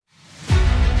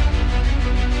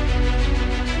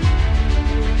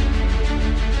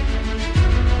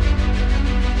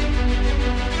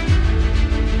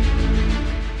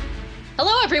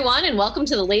everyone, and welcome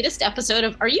to the latest episode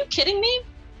of Are You Kidding Me?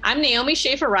 I'm Naomi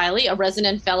Schaefer-Riley, a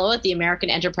resident fellow at the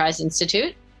American Enterprise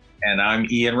Institute. And I'm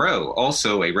Ian Rowe,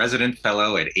 also a resident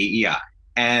fellow at AEI.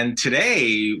 And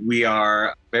today we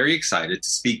are very excited to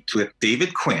speak with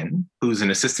David Quinn, who's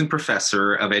an assistant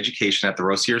professor of education at the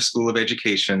Rossier School of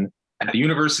Education at the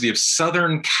University of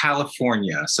Southern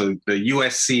California. So the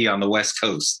USC on the West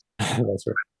Coast. That's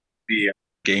right. The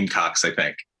Gamecocks, I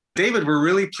think. David, we're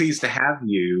really pleased to have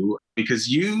you because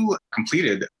you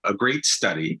completed a great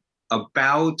study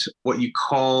about what you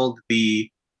called the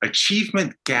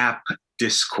achievement gap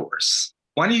discourse.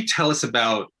 Why don't you tell us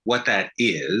about what that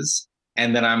is?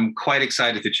 And then I'm quite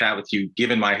excited to chat with you,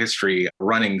 given my history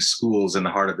running schools in the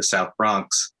heart of the South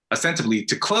Bronx, ostensibly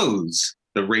to close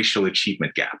the racial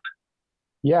achievement gap.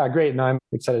 Yeah, great. And I'm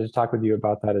excited to talk with you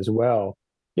about that as well.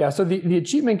 Yeah, so the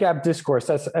achievement gap discourse,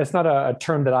 that's not a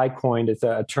term that I coined. It's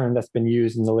a term that's been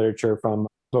used in the literature from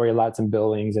Gloria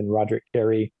Ladson-Billings and Roderick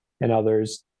Carey and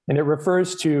others. And it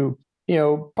refers to,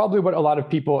 probably what a lot of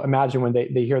people imagine when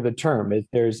they hear the term.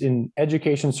 There's in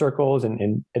education circles and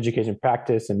in education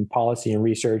practice and policy and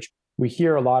research, we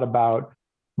hear a lot about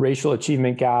racial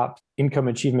achievement gaps, income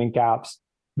achievement gaps,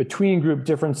 between group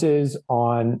differences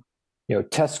on,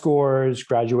 test scores,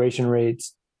 graduation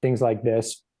rates, things like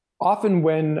this. Often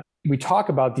when we talk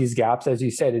about these gaps, as you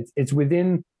said, it's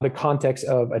within the context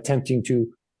of attempting to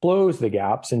close the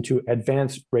gaps and to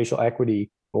advance racial equity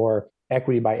or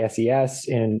equity by SES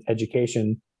in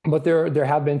education. But there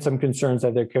have been some concerns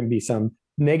that there can be some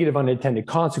negative unintended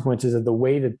consequences of the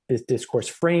way that this discourse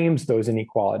frames those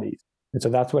inequalities. And so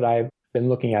that's what I've been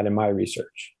looking at in my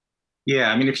research.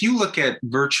 Yeah, I mean, if you look at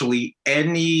virtually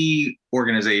any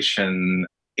organization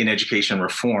in education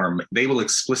reform, they will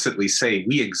explicitly say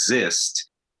we exist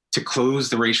to close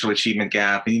the racial achievement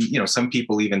gap. And, some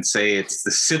people even say it's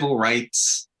the civil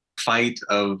rights fight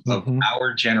of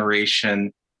our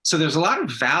generation. So there's a lot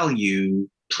of value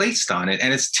placed on it.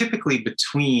 And it's typically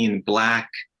between Black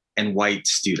and white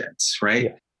students, right?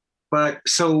 Yeah. But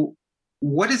so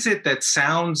what is it that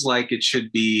sounds like it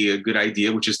should be a good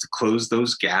idea, which is to close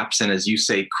those gaps and, as you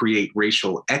say, create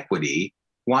racial equity?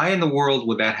 Why in the world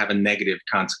would that have a negative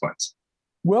consequence?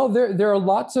 Well, there are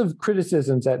lots of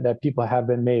criticisms that people have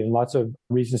been made and lots of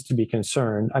reasons to be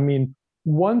concerned. I mean,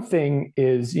 one thing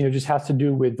is, just has to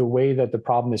do with the way that the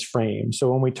problem is framed.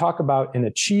 So when we talk about an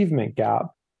achievement gap,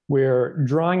 we're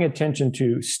drawing attention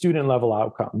to student level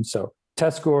outcomes. So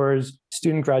test scores,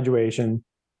 student graduation.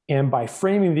 And by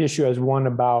framing the issue as one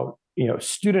about,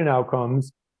 student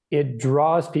outcomes, it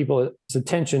draws people's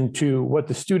attention to what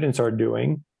the students are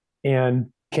doing and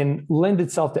can lend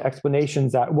itself to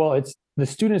explanations that, well, it's the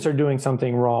students are doing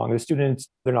something wrong. The students,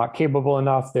 they're not capable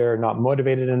enough, they're not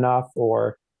motivated enough,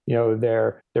 or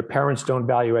their parents don't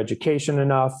value education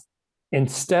enough,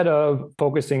 instead of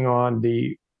focusing on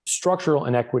the structural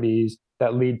inequities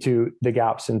that lead to the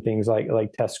gaps in things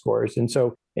like test scores. And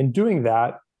so in doing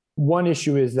that, one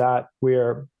issue is that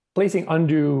we're placing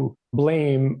undue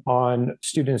blame on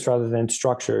students rather than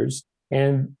structures.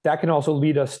 And that can also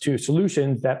lead us to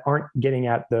solutions that aren't getting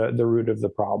at the root of the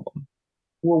problem.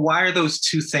 Well, why are those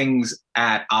two things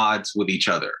at odds with each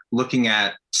other? Looking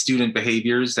at student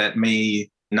behaviors that may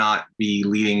not be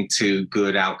leading to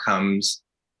good outcomes,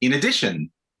 in addition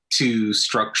to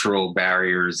structural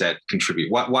barriers that contribute.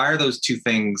 Why are those two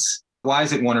things? Why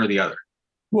is it one or the other?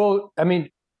 Well, I mean,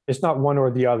 it's not one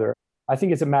or the other. I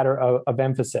think it's a matter of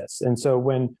emphasis. And so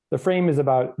when the frame is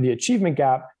about the achievement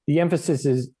gap, the emphasis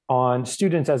is on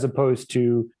students as opposed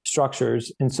to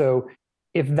structures. And so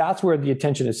if that's where the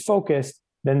attention is focused,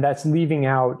 then that's leaving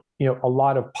out, a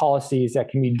lot of policies that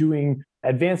can be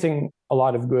advancing a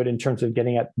lot of good in terms of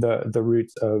getting at the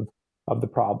roots of the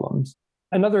problems.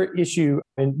 Another issue,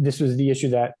 and this was the issue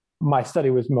that my study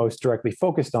was most directly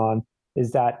focused on,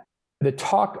 is that the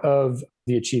talk of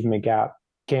the achievement gap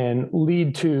can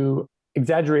lead to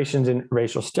exaggerations in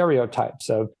racial stereotypes.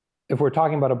 So if we're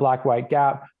talking about a Black-white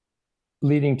gap,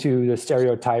 leading to the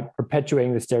stereotype,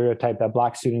 perpetuating the stereotype that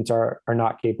Black students are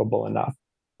not capable enough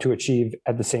to achieve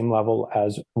at the same level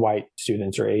as white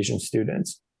students or Asian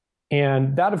students.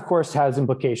 And that, of course, has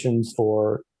implications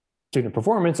for student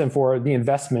performance and for the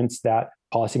investments that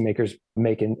policymakers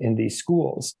make in these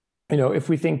schools. If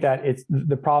we think that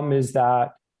the problem is that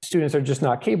students are just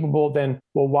not capable, then,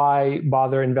 well, why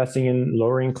bother investing in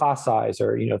lowering class size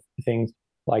or, things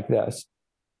like this?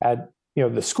 At,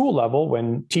 the school level,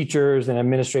 when teachers and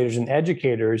administrators and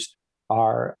educators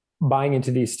are buying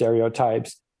into these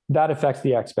stereotypes, that affects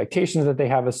the expectations that they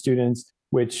have of students,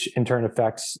 which in turn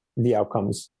affects the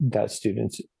outcomes that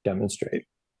students demonstrate.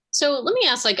 So let me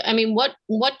ask,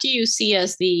 what do you see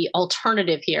as the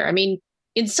alternative here? I mean,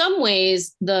 in some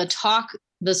ways, the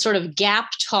sort of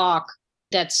gap talk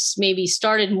that's maybe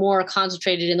started more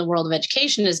concentrated in the world of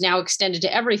education is now extended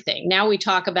to everything. Now we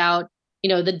talk about,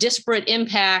 the disparate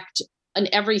impact on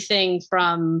everything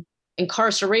from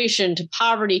incarceration to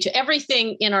poverty to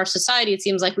everything in our society. It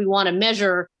seems like we want to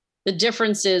measure the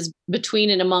differences between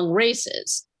and among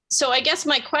races. So I guess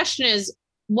my question is,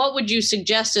 what would you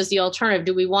suggest as the alternative?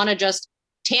 Do we want to just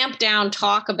tamp down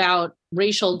talk about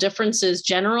racial differences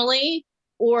generally,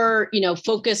 or,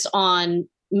 focus on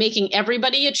making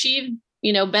everybody achieve,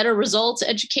 better results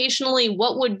educationally?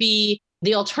 What would be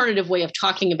the alternative way of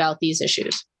talking about these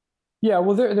issues? Yeah,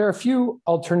 well, there are a few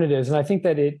alternatives, and I think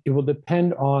that it will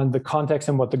depend on the context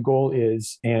and what the goal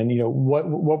is, and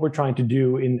what we're trying to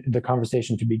do in the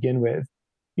conversation to begin with.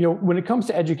 When it comes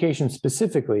to education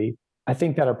specifically, I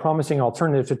think that a promising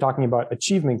alternative to talking about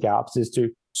achievement gaps is to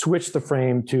switch the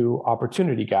frame to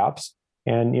opportunity gaps,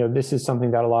 and this is something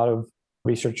that a lot of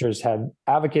researchers have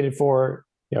advocated for.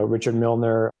 Richard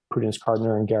Milner, Prudence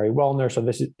Cardner, and Gary Wellner. So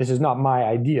this is not my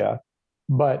idea,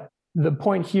 but the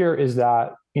point here is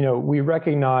that we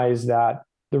recognize that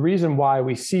the reason why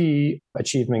we see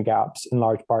achievement gaps in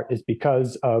large part is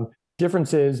because of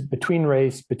differences between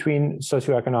race, between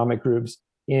socioeconomic groups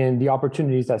in the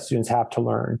opportunities that students have to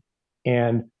learn.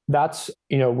 And that's,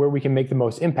 where we can make the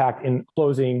most impact in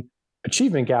closing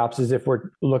achievement gaps is if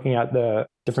we're looking at the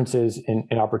differences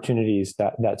in opportunities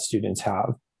that students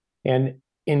have. And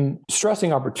in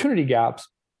stressing opportunity gaps,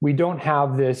 we don't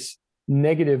have this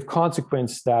negative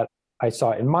consequence that I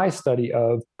saw in my study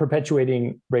of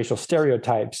perpetuating racial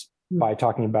stereotypes by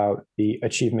talking about the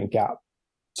achievement gap.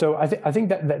 So I think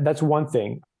that's one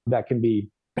thing that can be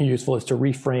useful, is to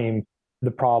reframe the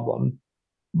problem.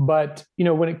 But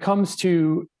when it comes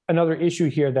to another issue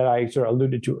here that I sort of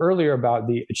alluded to earlier about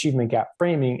the achievement gap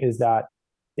framing, is that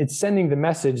it's sending the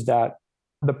message that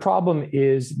the problem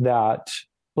is that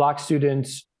Black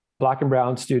students, Black and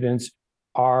brown students,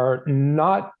 are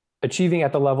not achieving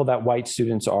at the level that white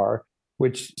students are,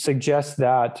 which suggests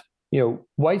that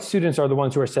white students are the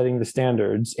ones who are setting the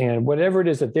standards, and whatever it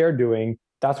is that they're doing,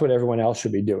 that's what everyone else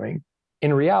should be doing.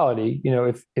 In reality,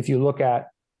 if you look at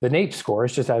the NAEP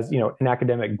scores just as an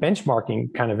academic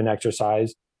benchmarking kind of an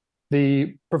exercise,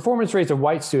 the performance rates of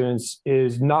white students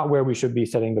is not where we should be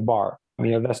setting the bar.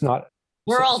 That's not.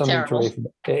 We're all terrible.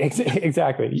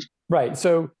 Exactly. Right.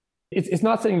 So it's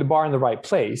not setting the bar in the right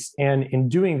place, and in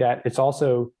doing that, it's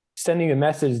also sending a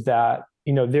message that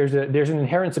there's an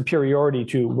inherent superiority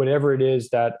to whatever it is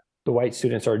that the white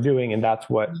students are doing, and that's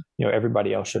what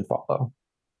everybody else should follow.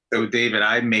 So, David,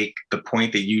 I make the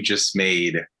point that you just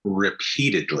made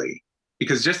repeatedly,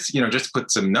 because just to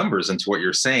put some numbers into what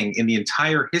you're saying, in the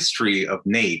entire history of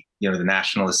NAEP, the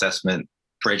National Assessment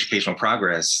for Educational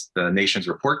Progress, the nation's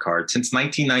report card, since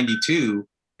 1992,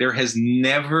 there has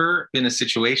never been a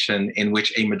situation in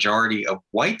which a majority of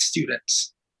white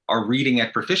students are reading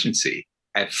at proficiency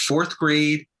at 4th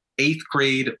grade, 8th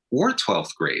grade, or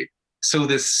 12th grade. So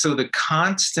the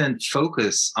constant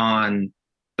focus on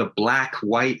the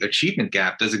Black-white achievement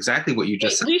gap does exactly what you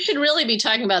just said. We should really be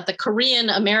talking about the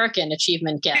Korean-American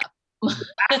achievement gap.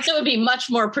 That would be much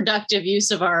more productive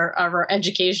use of our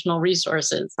educational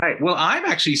resources. Right. Well, I'm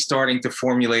actually starting to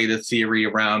formulate a theory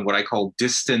around what I call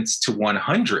distance to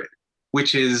 100,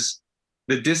 which is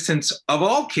the distance of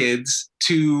all kids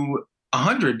to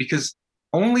 100, because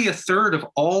only a third of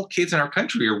all kids in our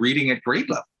country are reading at grade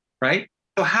level, right?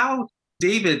 So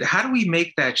David, how do we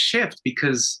make that shift?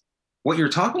 Because what you're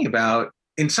talking about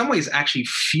in some ways actually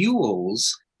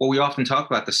fuels what we often talk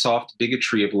about, the soft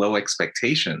bigotry of low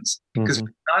expectations. Because we're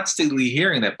constantly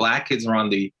hearing that Black kids are on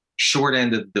the short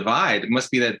end of the divide. It must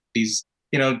be that these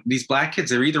Black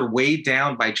kids are either weighed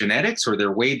down by genetics or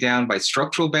they're weighed down by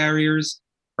structural barriers,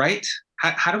 right?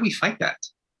 How do we fight that?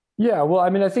 Yeah, well,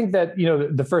 I think that,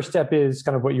 the first step is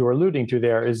kind of what you were alluding to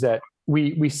there, is that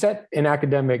we set an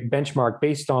academic benchmark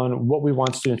based on what we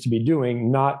want students to be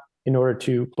doing, not in order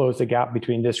to close the gap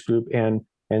between this group and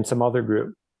some other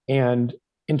group. And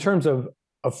in terms of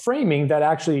framing, that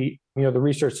actually, the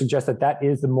research suggests that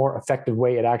is the more effective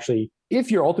way. It actually, if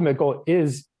your ultimate goal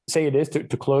is, say it is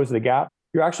to close the gap,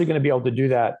 you're actually going to be able to do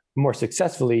that more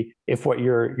successfully if what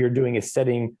you're doing is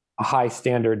setting a high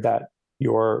standard that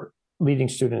you're leading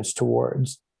students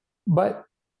towards. But,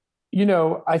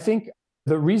 I think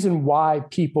the reason why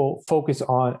people focus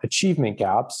on achievement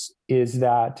gaps is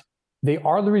that they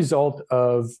are the result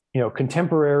of,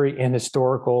 contemporary and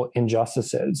historical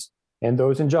injustices. And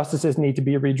those injustices need to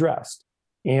be redressed.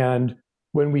 And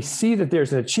when we see that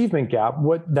there's an achievement gap,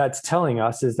 what that's telling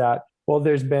us is that, well,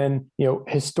 there's been,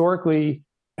 historically,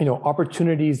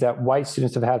 opportunities that white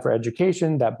students have had for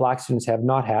education that Black students have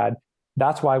not had.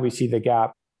 That's why we see the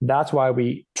gap. That's why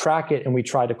we track it and we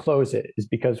try to close it, is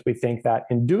because we think that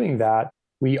in doing that,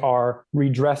 we are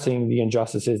redressing the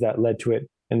injustices that led to it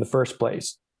in the first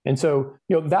place. And so,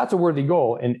 that's a worthy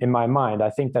goal in my mind. I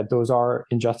think that those are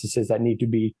injustices that need to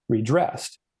be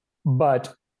redressed.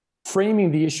 But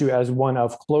framing the issue as one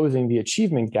of closing the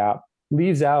achievement gap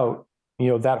leaves out,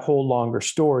 that whole longer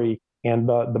story and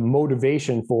the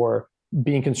motivation for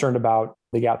being concerned about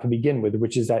the gap to begin with,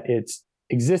 which is that its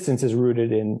existence is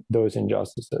rooted in those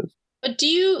injustices. But do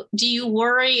you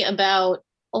worry about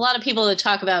a lot of people that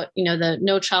talk about, the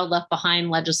No Child Left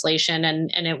Behind legislation,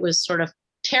 and it was sort of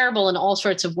terrible in all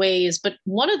sorts of ways. But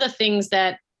one of the things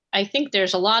that I think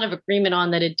there's a lot of agreement on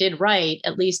that it did right,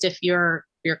 at least if you're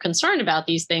concerned about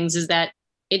these things, is that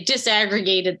it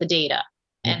disaggregated the data.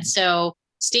 Mm-hmm. And so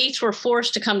states were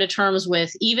forced to come to terms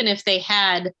with, even if they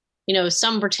had,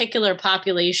 some particular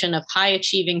population of high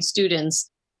achieving students,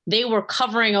 they were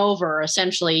covering over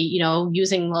essentially,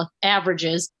 using the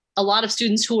averages, a lot of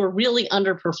students who were really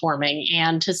underperforming.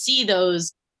 And to see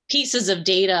those pieces of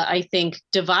data, I think,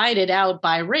 divided out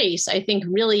by race, I think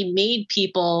really made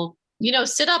people,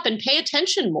 sit up and pay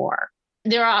attention more.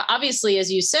 There are obviously,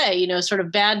 as you say, sort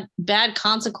of bad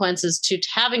consequences to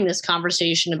having this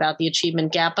conversation about the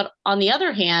achievement gap. But on the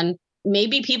other hand,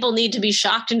 maybe people need to be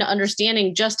shocked into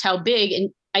understanding just how big, and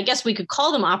I guess we could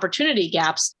call them opportunity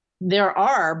gaps, there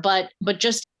are, but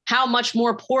just how much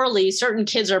more poorly certain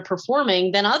kids are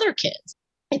performing than other kids.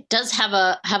 It does have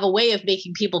a way of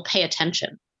making people pay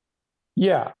attention.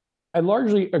 Yeah, I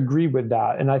largely agree with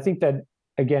that. And I think that,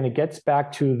 again, it gets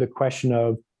back to the question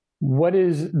of what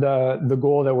is the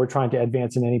goal that we're trying to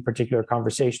advance in any particular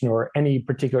conversation or any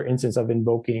particular instance of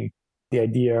invoking the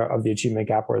idea of the achievement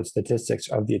gap or the statistics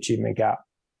of the achievement gap.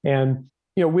 And,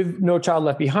 with No Child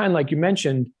Left Behind, like you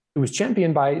mentioned, it was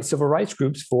championed by civil rights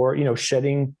groups for,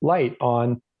 shedding light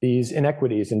on these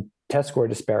inequities and test score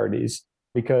disparities.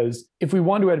 Because if we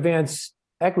want to advance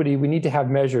equity, we need to have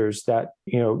measures that,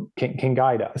 can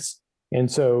guide us.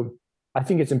 And so I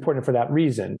think it's important for that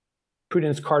reason.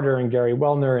 Prudence Carter and Gary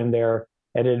Wellner in their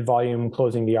edited volume,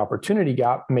 Closing the Opportunity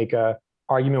Gap, make a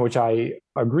argument which I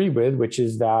agree with, which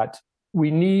is that we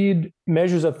need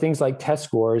measures of things like test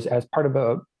scores as part of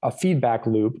a feedback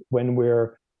loop when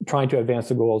we're trying to advance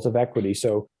the goals of equity.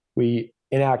 So we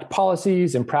enact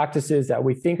policies and practices that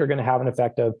we think are going to have an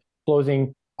effect of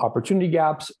closing opportunity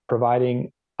gaps,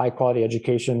 providing high quality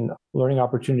education, learning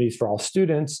opportunities for all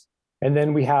students. And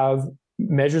then we have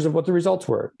measures of what the results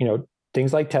were,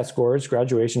 things like test scores,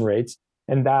 graduation rates.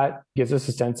 And that gives us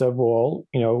a sense of, well,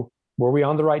 were we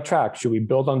on the right track? Should we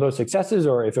build on those successes?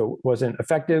 Or if it wasn't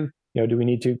effective, do we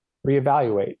need to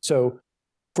reevaluate? So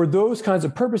for those kinds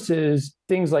of purposes,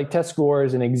 things like test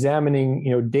scores and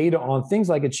examining, data on things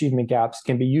like achievement gaps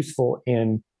can be useful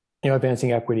in,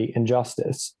 advancing equity and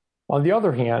justice. On the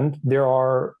other hand, there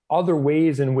are other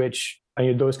ways in which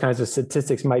those kinds of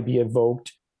statistics might be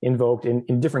invoked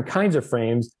in different kinds of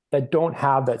frames that don't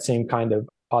have that same kind of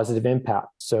positive impact.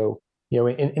 So,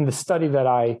 in the study that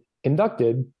I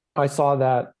conducted, I saw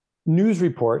that news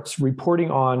reports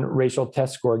reporting on racial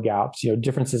test score gaps,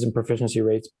 differences in proficiency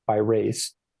rates by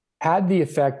race, had the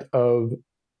effect of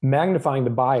magnifying the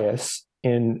bias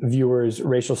in viewers'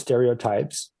 racial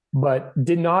stereotypes, but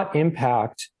did not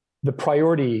impact the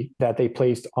priority that they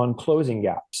placed on closing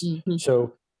gaps. Mm-hmm.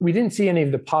 So we didn't see any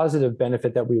of the positive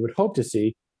benefit that we would hope to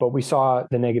see, but we saw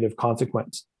the negative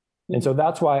consequence. And so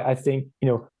that's why I think,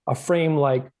 a frame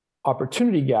like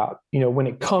opportunity gap, when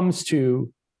it comes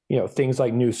to, things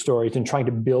like news stories and trying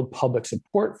to build public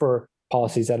support for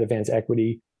policies that advance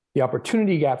equity, the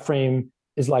opportunity gap frame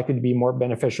is likely to be more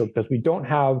beneficial because we don't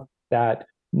have that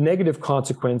negative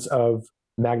consequence of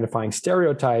magnifying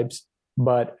stereotypes,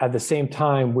 but at the same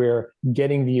time, we're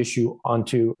getting the issue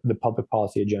onto the public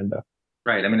policy agenda.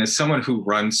 Right. I mean, as someone who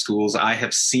runs schools, I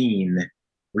have seen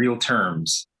real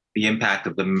terms the impact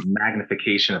of the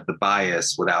magnification of the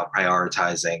bias without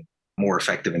prioritizing more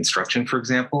effective instruction, for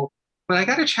example. But I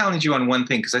got to challenge you on one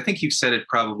thing, because I think you've said it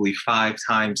probably 5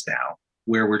 times now,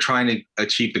 where we're trying to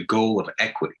achieve the goal of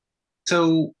equity.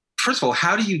 So first of all,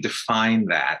 how do you define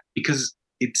that? Because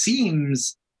it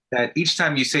seems that each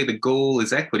time you say the goal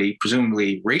is equity,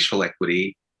 presumably racial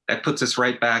equity, that puts us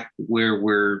right back where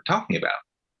we're talking about.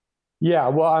 Yeah,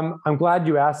 well, I'm glad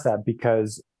you asked that,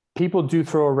 because people do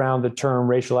throw around the term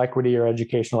racial equity or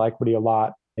educational equity a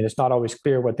lot, and it's not always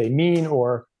clear what they mean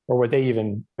or what they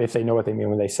even, if they know what they mean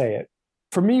when they say it.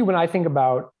 For me, when I think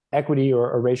about equity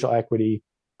or racial equity,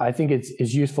 I think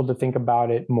it's useful to think about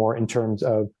it more in terms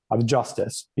of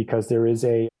justice, because there is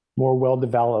a more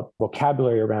well-developed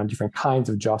vocabulary around different kinds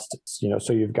of justice.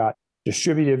 So you've got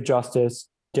distributive justice,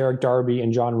 Derek Darby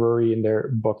and John Rury in their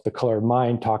book, The Color of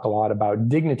Mind, talk a lot about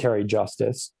dignitary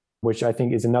justice, which I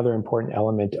think is another important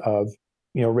element of,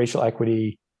 racial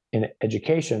equity in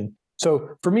education.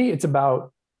 So for me, it's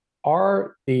about,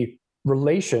 are the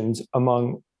relations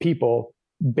among people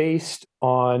based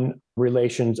on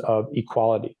relations of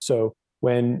equality? So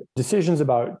when decisions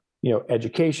about,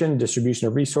 education, distribution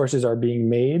of resources are being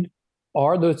made,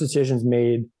 are those decisions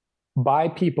made by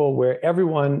people where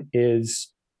everyone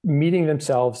is meeting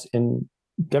themselves in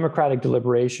democratic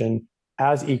deliberation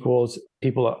as equals,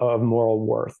 people of moral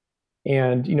worth?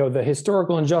 And, the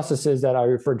historical injustices that I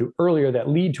referred to earlier that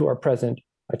lead to our present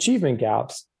achievement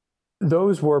gaps,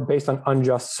 those were based on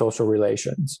unjust social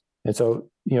relations. And so,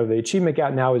 the achievement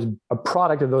gap now is a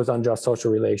product of those unjust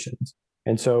social relations.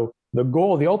 And so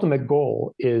the ultimate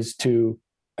goal is to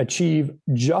achieve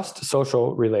just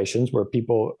social relations where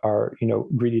people are,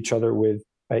 greet each other with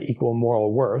equal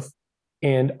moral worth.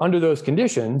 And under those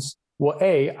conditions, well,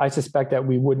 I suspect that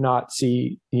we would not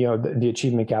see, the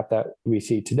achievement gap that we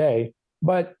see today.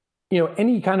 But,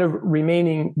 any kind of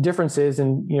remaining differences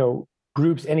in,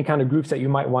 groups, any kind of groups that you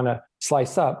might want to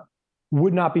slice up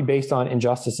would not be based on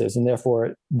injustices. And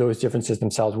therefore, those differences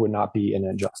themselves would not be an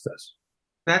injustice.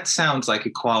 That sounds like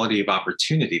equality of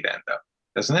opportunity then, though,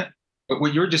 doesn't it? But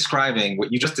what you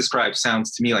just described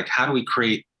sounds to me like, how do we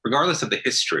create, regardless of the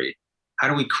history, how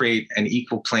do we create an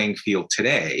equal playing field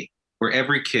today where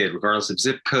every kid, regardless of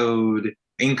zip code,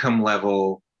 income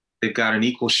level, they've got an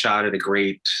equal shot at a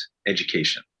great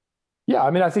education? Yeah,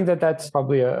 I think that that's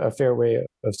probably a fair way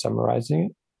of summarizing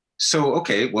it. So,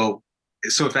 okay, well,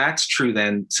 so if that's true,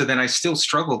 then I still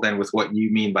struggle then with what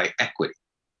you mean by equity.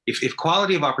 If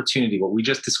quality of opportunity, what we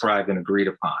just described and agreed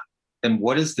upon, then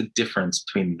what is the difference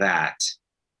between that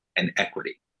and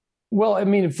equity? Well,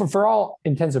 for all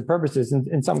intents and purposes,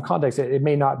 in some contexts, it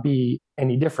may not be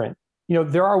any different.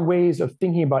 There are ways of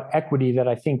thinking about equity that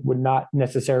I think would not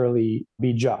necessarily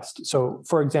be just. So,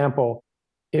 for example,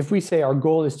 if we say our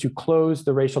goal is to close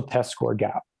the racial test score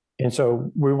gap, and so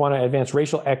we want to advance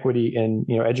racial equity in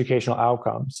educational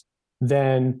outcomes,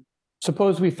 then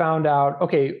suppose we found out,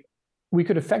 okay, we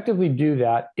could effectively do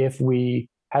that if we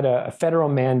had a federal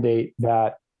mandate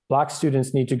that Black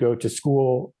students need to go to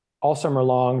school all summer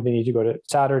long. They need to go to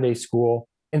Saturday school.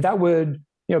 And that would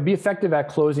be effective at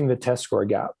closing the test score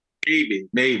gap.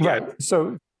 Maybe. Right.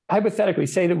 So hypothetically,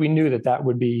 say that we knew that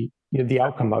would be the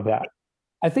outcome of that.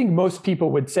 I think most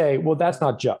people would say, well, that's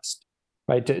not just,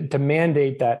 right? To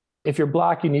mandate that if you're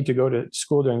Black, you need to go to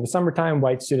school during the summertime.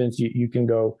 White students, you can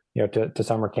go to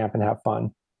summer camp and have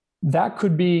fun. That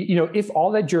could be, if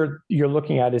all that you're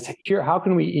looking at is here, how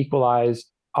can we equalize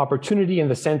opportunity in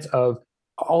the sense of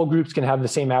all groups can have the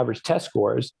same average test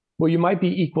scores? Well, you might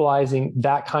be equalizing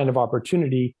that kind of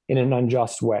opportunity in an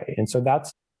unjust way. And so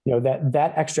that's,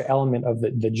 that extra element of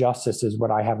the justice is what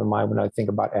I have in mind when I think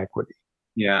about equity.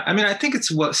 Yeah. I think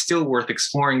it's still worth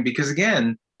exploring because,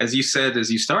 again, as you said,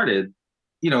 as you started,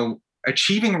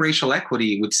 achieving racial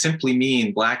equity would simply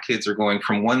mean Black kids are going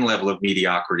from one level of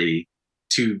mediocrity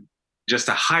to just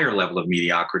a higher level of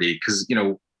mediocrity because,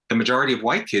 the majority of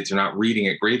white kids are not reading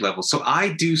at grade level. So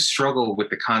I do struggle with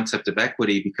the concept of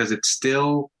equity because it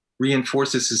still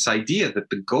reinforces this idea that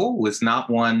the goal is not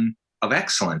one of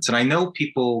excellence. And I know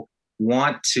people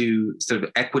want to sort of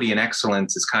equity and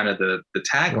excellence is kind of the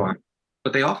tagline,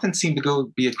 but they often seem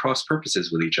to be at cross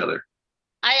purposes with each other.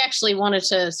 I actually wanted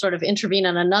to sort of intervene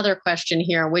on another question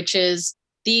here, which is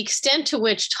the extent to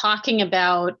which talking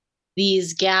about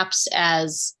these gaps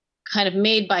as kind of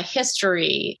made by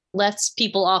history lets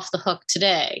people off the hook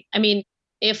today.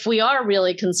 If we are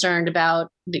really concerned about,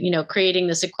 creating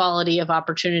this equality of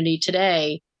opportunity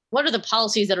today, what are the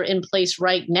policies that are in place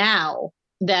right now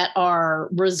that are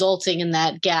resulting in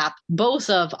that gap, both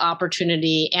of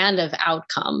opportunity and of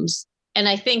outcomes? And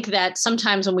I think that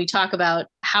sometimes when we talk about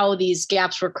how these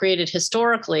gaps were created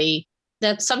historically,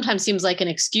 that sometimes seems like an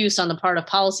excuse on the part of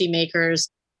policymakers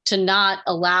to not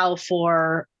allow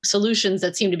for solutions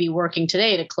that seem to be working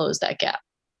today to close that gap.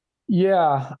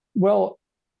 Yeah. Well,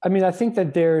 I think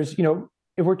that there's,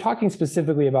 if we're talking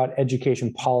specifically about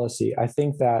education policy, I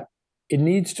think that it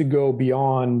needs to go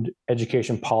beyond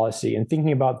education policy, and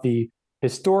thinking about the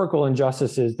historical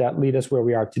injustices that lead us where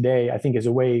we are today, I think is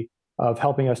a way of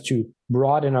helping us to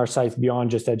broaden our sights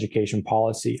beyond just education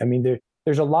policy.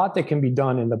 There's a lot that can be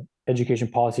done in the education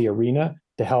policy arena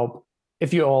to help,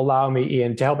 if you'll allow me,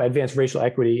 Ian, to help advance racial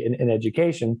equity in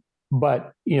education.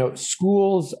 But,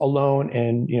 schools alone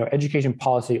and, education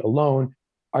policy alone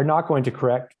are not going to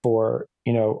correct for,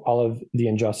 all of the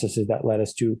injustices that led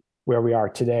us to where we are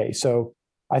today. So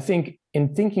I think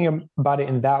in thinking about it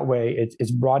in that way,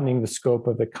 it's broadening the scope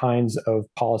of the kinds of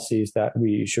policies that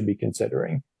we should be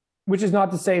considering, which is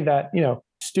not to say that,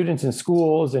 students in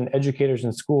schools and educators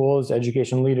in schools,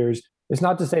 education leaders, it's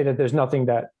not to say that there's nothing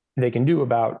that they can do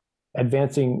about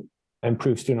advancing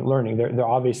improved student learning. There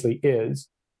obviously is,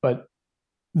 but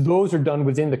those are done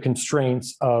within the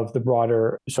constraints of the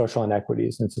broader social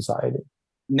inequities in society.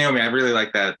 Naomi, I really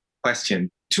like that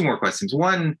question. Two more questions.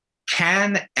 One,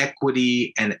 can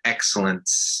equity and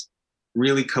excellence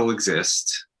really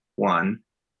coexist? One.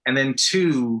 And then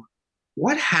two,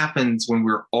 what happens when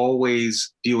we're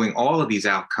always viewing all of these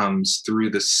outcomes through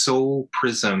the sole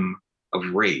prism of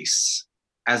race,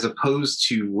 as opposed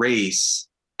to race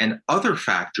and other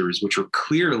factors which are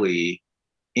clearly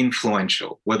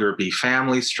influential, whether it be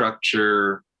family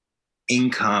structure,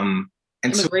 income,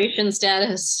 and immigration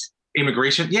status.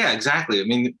 Immigration, yeah, exactly. I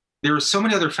mean, there are so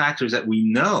many other factors that we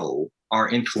know are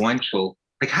influential.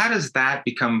 Like, how does that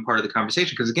become part of the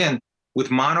conversation? Because again, with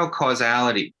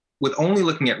monocausality, with only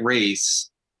looking at race,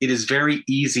 it is very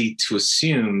easy to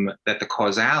assume that the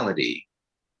causality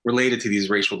related to these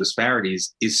racial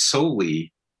disparities is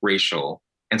solely racial.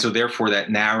 And so therefore that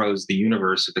narrows the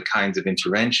universe of the kinds of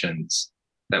interventions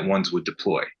that ones would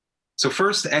deploy. So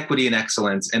first, equity and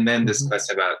excellence, and then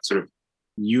discuss about sort of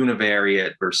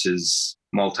univariate versus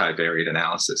multivariate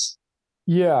analysis.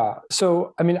 Yeah.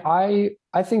 So, I mean, I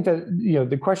think that,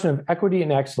 the question of equity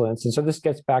and excellence, and so this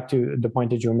gets back to the point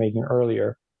that you were making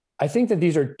earlier. I think that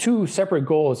these are two separate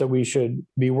goals that we should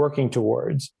be working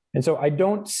towards. And so I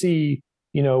don't see,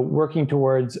 working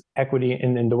towards equity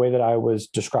in the way that I was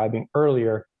describing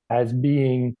earlier as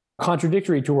being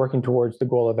contradictory to working towards the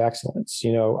goal of excellence.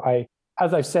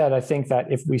 As I've said, I think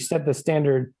that if we set the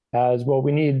standard as, well,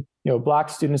 we need, Black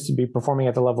students to be performing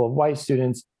at the level of white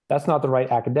students, that's not the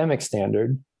right academic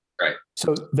standard. Right.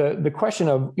 So the question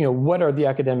of, what are the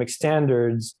academic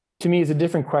standards, to me, is a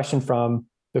different question from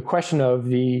the question of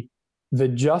the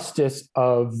justice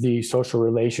of the social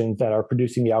relations that are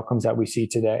producing the outcomes that we see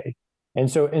today. And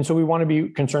so we want to be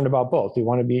concerned about both. We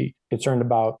want to be concerned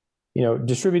about,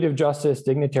 distributive justice,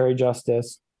 dignitary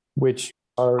justice, which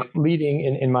are leading,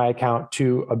 in my account,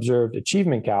 to observed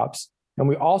achievement gaps. And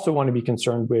we also want to be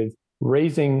concerned with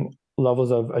raising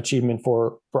levels of achievement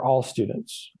for all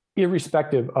students,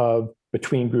 irrespective of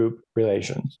between group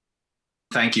relations.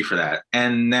 Thank you for that.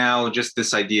 And now just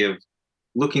this idea of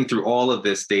looking through all of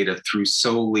this data through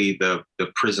solely the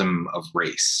prism of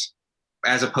race,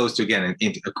 as opposed to, again,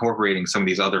 incorporating some of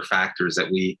these other factors that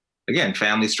we, again,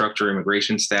 family structure,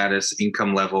 immigration status,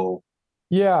 income level.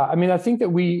 Yeah, I mean, I think that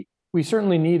we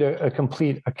certainly need a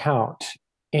complete account.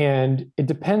 And it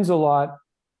depends a lot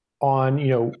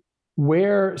on,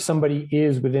 where somebody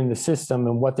is within the system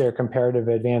and what their comparative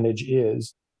advantage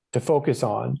is to focus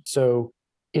on. So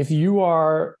if you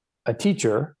are a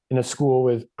teacher in a school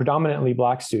with predominantly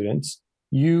Black students,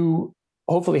 you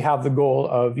hopefully have the goal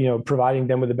of, providing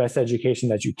them with the best education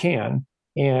that you can.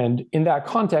 And in that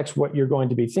context, what you're going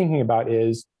to be thinking about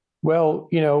is, well,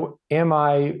 am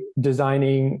I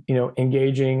designing,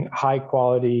 engaging, high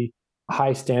quality,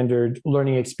 high standard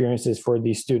learning experiences for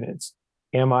these students?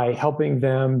 Am I helping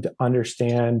them to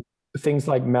understand things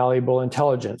like malleable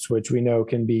intelligence, which we know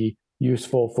can be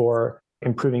useful for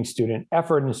improving student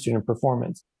effort and student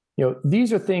performance?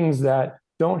 These are things that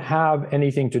don't have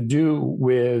anything to do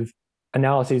with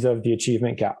analyses of the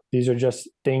achievement gap. These are just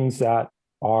things that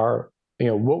are,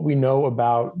 what we know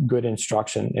about good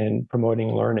instruction and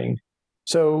promoting learning.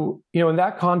 So, in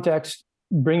that context,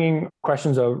 bringing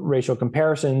questions of racial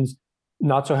comparisons,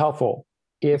 not so helpful.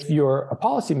 If you're a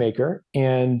policymaker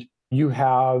and you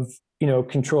have,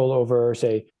 control over,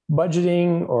 say,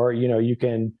 budgeting, or, you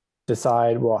can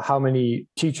decide, well, how many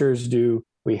teachers do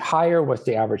we hire? What's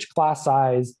the average class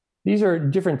size? These are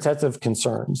different sets of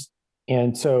concerns.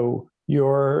 And so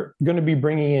you're going to be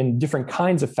bringing in different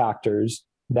kinds of factors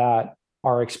that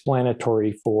are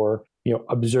explanatory for,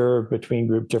 observed between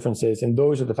group differences. And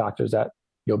those are the factors that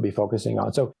you'll be focusing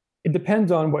on. So it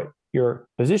depends on what your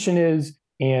position is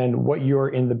and what you're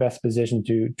in the best position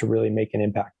to really make an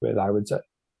impact with, I would say.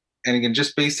 And again,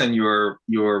 just based on your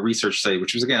research study,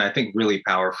 which was, again, I think really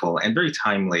powerful and very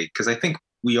timely, because I think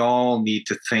we all need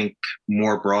to think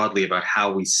more broadly about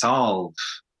how we solve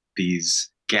these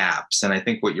gaps. And I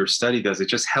think what your study does, it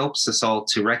just helps us all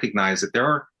to recognize that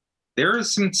there are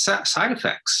some side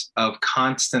effects of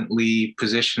constantly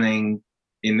positioning,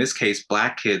 in this case,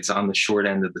 Black kids on the short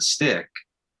end of the stick.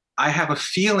 I have a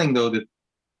feeling, though, that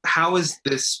how has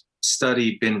this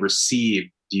study been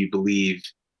received, do you believe,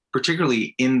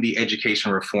 particularly in the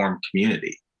education reform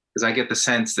community? Because I get the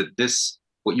sense that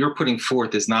what you're putting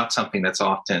forth is not something that's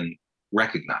often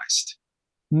recognized.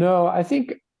 No, I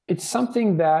think it's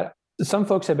something that some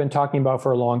folks have been talking about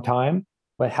for a long time,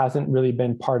 but hasn't really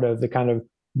been part of the kind of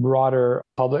broader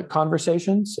public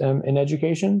conversations in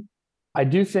education. I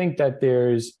do think that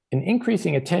there's an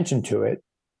increasing attention to it,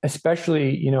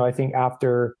 especially, I think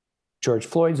after George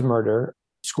Floyd's murder,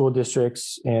 school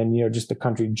districts and, just the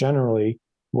country generally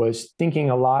was thinking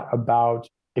a lot about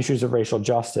issues of racial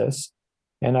justice.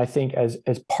 And I think as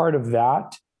part of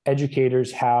that,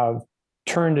 educators have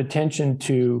turned attention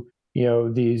to,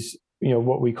 these,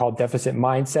 what we call deficit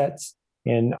mindsets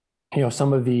and,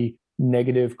 some of the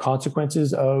negative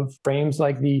consequences of frames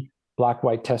like the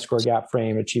black-white test score gap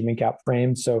frame, achievement gap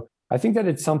frame. So I think that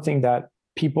it's something that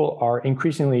people are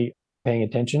increasingly paying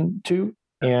attention to.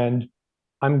 And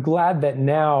I'm glad that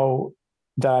now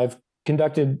that I've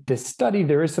conducted this study,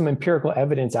 there is some empirical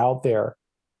evidence out there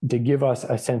to give us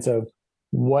a sense of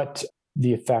what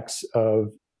the effects of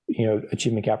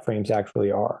achievement gap frames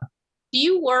actually are. Do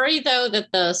you worry, though,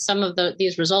 that some of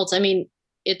these results,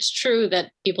 it's true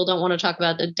that people don't want to talk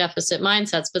about the deficit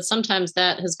mindsets, but sometimes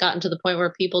that has gotten to the point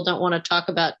where people don't want to talk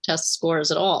about test scores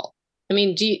at all.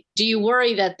 Do you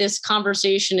worry that this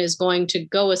conversation is going to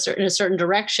go in a certain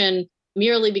direction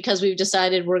merely because we've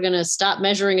decided we're going to stop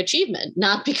measuring achievement,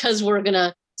 not because we're going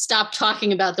to stop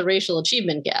talking about the racial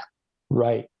achievement gap?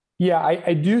 Right. Yeah,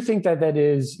 I do think that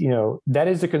is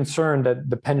a concern that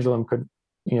the pendulum could,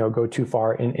 go too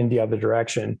far in the other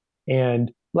direction.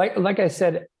 And like I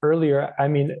said earlier,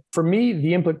 for me,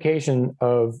 the implication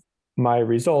of my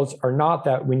results are not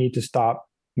that we need to stop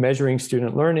measuring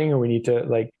student learning or we need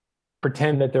to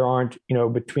pretend that there aren't,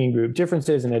 between group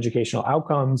differences in educational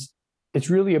outcomes. It's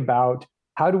really about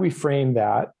how do we frame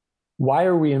that? Why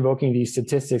are we invoking these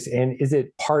statistics? And is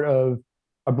it part of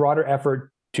a broader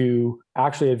effort to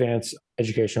actually advance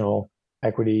educational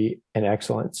equity and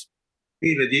excellence?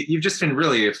 David, you've just been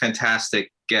really a fantastic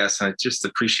guest, and I just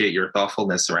appreciate your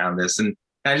thoughtfulness around this. And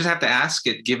I just have to ask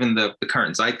it, given the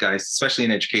current zeitgeist, especially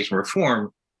in education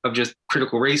reform, of just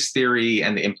critical race theory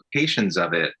and the implications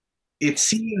of it. It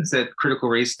seems that critical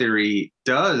race theory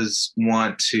does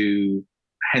want to,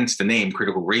 hence the name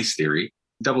critical race theory,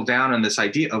 double down on this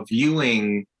idea of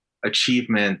viewing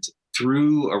achievement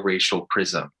through a racial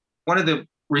prism. One of the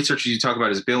researchers you talk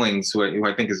about is Billings, who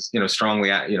I think is, strongly,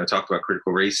 talked about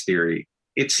critical race theory.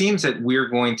 It seems that we're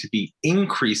going to be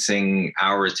increasing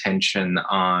our attention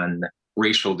on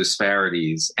racial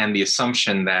disparities and the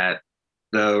assumption that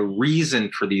the reason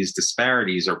for these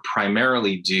disparities are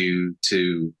primarily due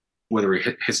to whether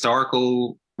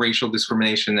historical racial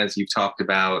discrimination, as you've talked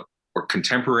about, or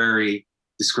contemporary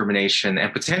discrimination,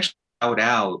 and potentially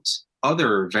out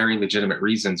other very legitimate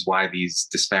reasons why these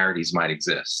disparities might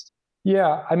exist.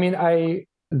 Yeah, the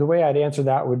way I'd answer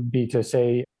that would be to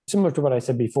say, similar to what I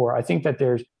said before, I think that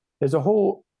there's a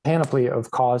whole panoply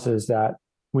of causes that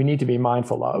we need to be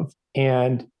mindful of.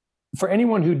 And for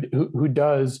anyone who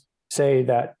does say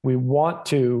that we want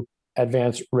to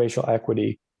advance racial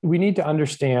equity, we need to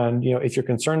understand, if you're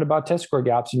concerned about test score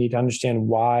gaps, you need to understand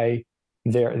why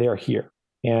they're here.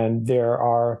 And there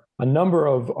are a number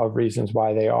of reasons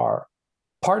why they are.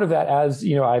 Part of that, as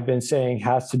I've been saying,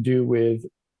 has to do with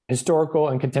historical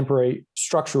and contemporary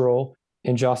structural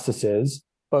injustices.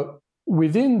 But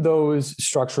within those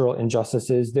structural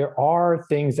injustices, there are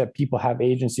things that people have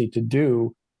agency to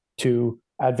do to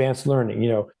advance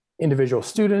learning, individual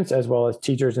students as well as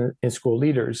teachers and school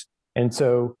leaders. And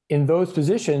so in those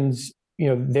positions,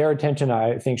 their attention,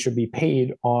 I think, should be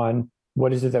paid on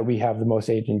what is it that we have the most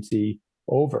agency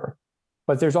over.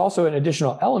 But there's also an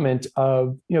additional element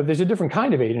of, there's a different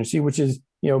kind of agency, which is,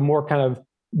 more kind of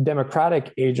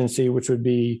democratic agency, which would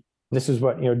be, this is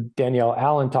what, Danielle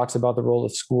Allen talks about the role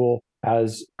of school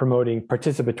as promoting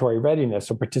participatory readiness,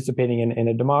 so participating in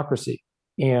a democracy.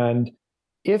 And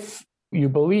if you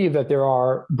believe that there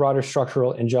are broader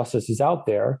structural injustices out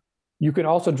there, you can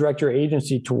also direct your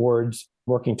agency towards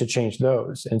working to change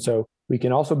those. And so we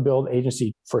can also build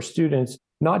agency for students,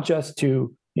 not just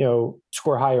to,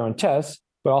 score higher on tests,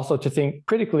 but also to think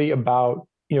critically about,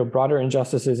 broader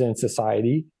injustices in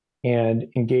society and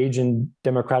engage in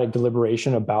democratic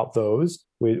deliberation about those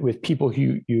with people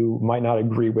who you might not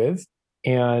agree with,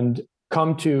 and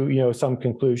come to, some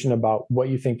conclusion about what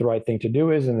you think the right thing to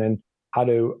do is, and then how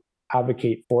to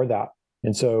advocate for that.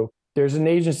 And so there's an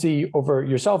agency over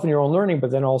yourself and your own learning,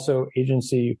 but then also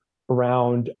agency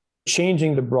around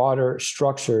changing the broader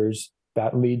structures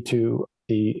that lead to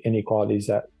the inequalities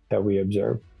that we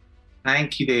observe.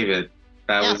 Thank you, David.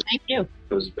 Thank you.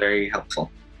 It was very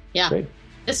helpful. Yeah. Great.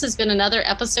 This has been another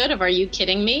episode of Are You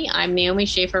Kidding Me? I'm Naomi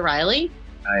Schaefer-Riley.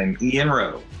 I'm Ian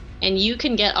Rowe. And you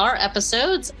can get our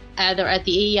episodes either at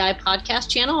the AEI podcast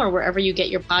channel or wherever you get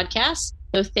your podcasts.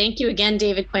 So thank you again,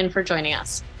 David Quinn, for joining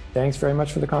us. Thanks very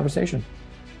much for the conversation.